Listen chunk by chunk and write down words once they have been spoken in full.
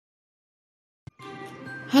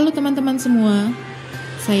Halo teman-teman semua,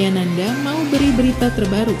 saya Nanda mau beri berita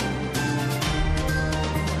terbaru.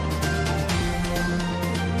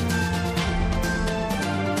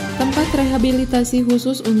 Tempat rehabilitasi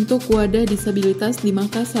khusus untuk wadah disabilitas di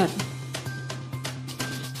Makassar.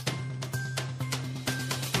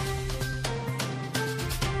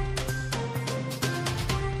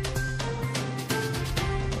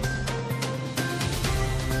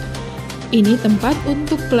 Ini tempat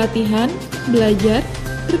untuk pelatihan, belajar,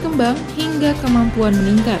 berkembang, hingga kemampuan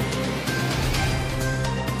meningkat.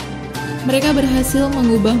 Mereka berhasil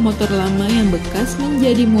mengubah motor lama yang bekas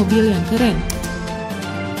menjadi mobil yang keren.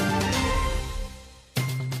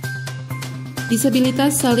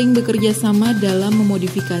 Disabilitas saling bekerja sama dalam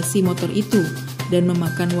memodifikasi motor itu dan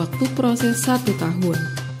memakan waktu proses 1 tahun.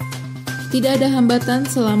 Tidak ada hambatan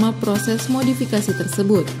selama proses modifikasi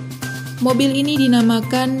tersebut. Mobil ini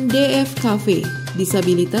dinamakan DF Cafe,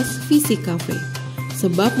 Disabilitas Fisik Cafe,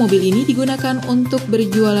 sebab mobil ini digunakan untuk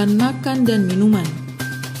berjualan makan dan minuman.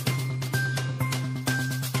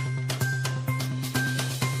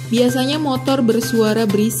 Biasanya motor bersuara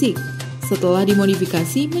berisik setelah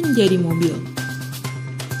dimodifikasi menjadi mobil.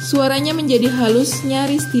 Suaranya menjadi halus,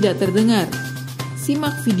 nyaris tidak terdengar.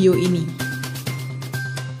 Simak video ini.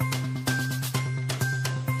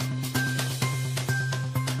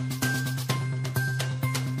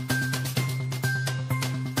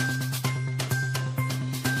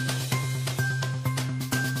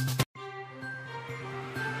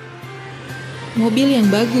 Mobil yang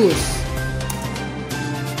bagus.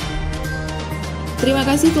 Terima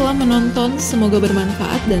kasih telah menonton, semoga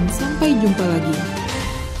bermanfaat dan sampai jumpa lagi.